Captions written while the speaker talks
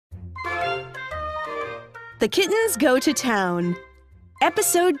The Kittens Go to Town.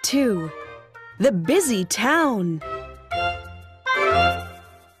 Episode 2. The Busy Town.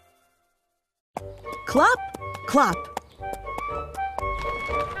 Clop, clop.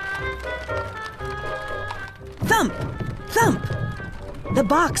 Thump, thump. The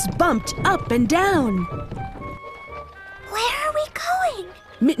box bumped up and down. Where are we going?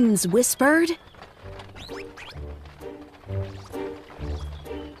 Mittens whispered.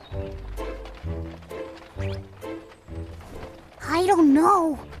 I don't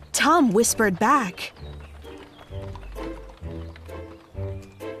know. Tom whispered back.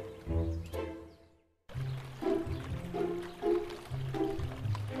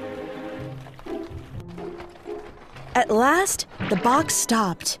 At last, the box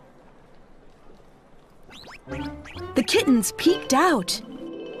stopped. The kittens peeked out.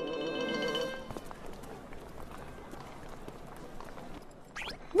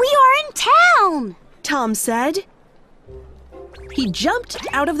 We are in town! Tom said. He jumped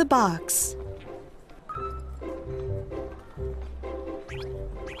out of the box.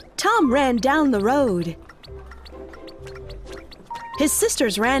 Tom ran down the road. His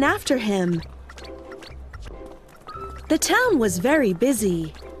sisters ran after him. The town was very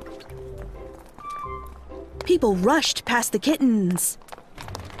busy. People rushed past the kittens.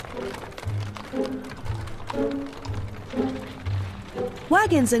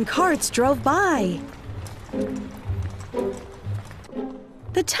 Wagons and carts drove by.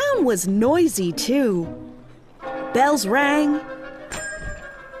 The town was noisy, too. Bells rang,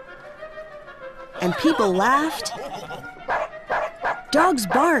 and people laughed. Dogs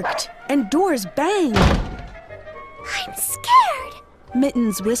barked, and doors banged. I'm scared,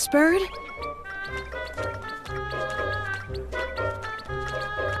 Mittens whispered.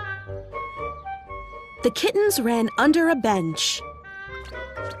 The kittens ran under a bench.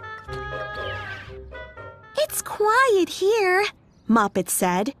 It's quiet here, Moppet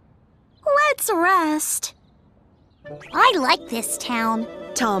said. Let's rest. I like this town,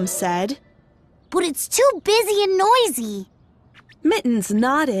 Tom said. but it's too busy and noisy. Mittens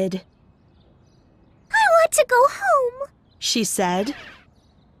nodded. I want to go home, She said.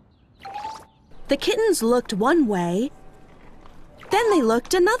 The kittens looked one way, then they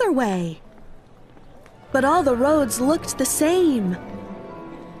looked another way. But all the roads looked the same.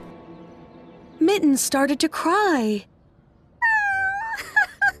 Mittens started to cry.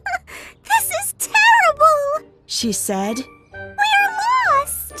 This is terrible, She said.